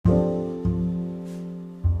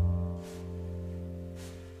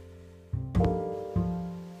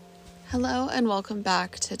Hello and welcome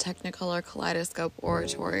back to Technicolor Kaleidoscope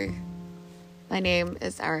Oratory. My name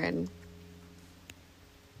is Erin.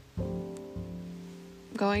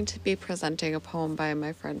 I'm going to be presenting a poem by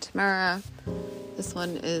my friend Tamera. This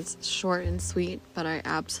one is short and sweet, but I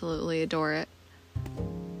absolutely adore it.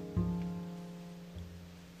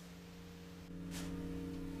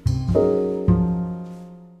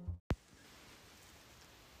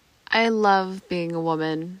 I love being a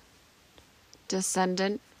woman,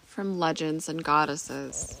 descendant from legends and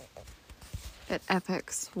goddesses. It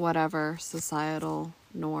epics whatever societal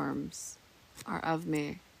norms are of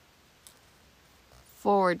me.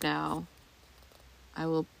 Forward now, I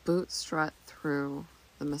will boot strut through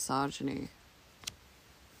the misogyny.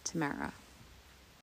 Tamera.